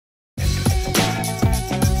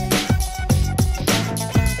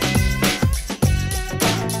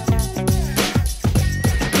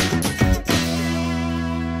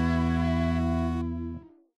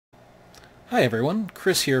Hi everyone,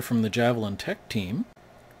 Chris here from the Javelin Tech team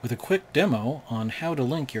with a quick demo on how to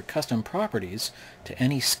link your custom properties to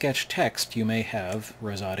any sketch text you may have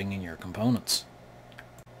residing in your components.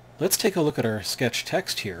 Let's take a look at our sketch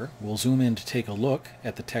text here. We'll zoom in to take a look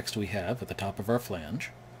at the text we have at the top of our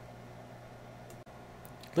flange.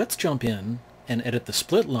 Let's jump in and edit the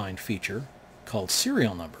split line feature called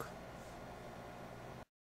serial number.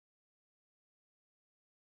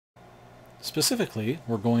 Specifically,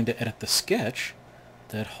 we're going to edit the sketch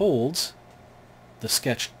that holds the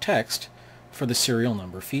sketch text for the serial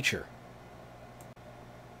number feature.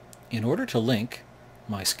 In order to link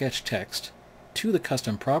my sketch text to the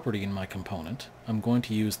custom property in my component, I'm going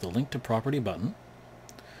to use the Link to Property button.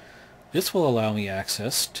 This will allow me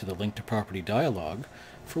access to the Link to Property dialog,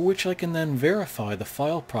 for which I can then verify the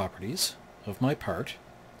file properties of my part,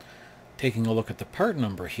 taking a look at the part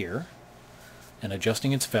number here, and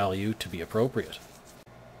adjusting its value to be appropriate.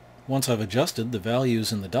 Once I've adjusted the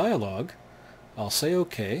values in the dialog, I'll say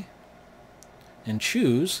OK and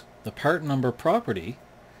choose the part number property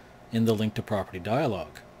in the Link to Property dialog.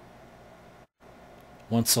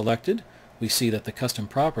 Once selected, we see that the custom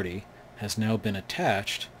property has now been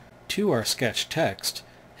attached to our sketch text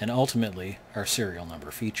and ultimately our serial number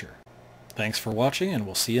feature. Thanks for watching, and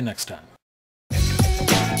we'll see you next time.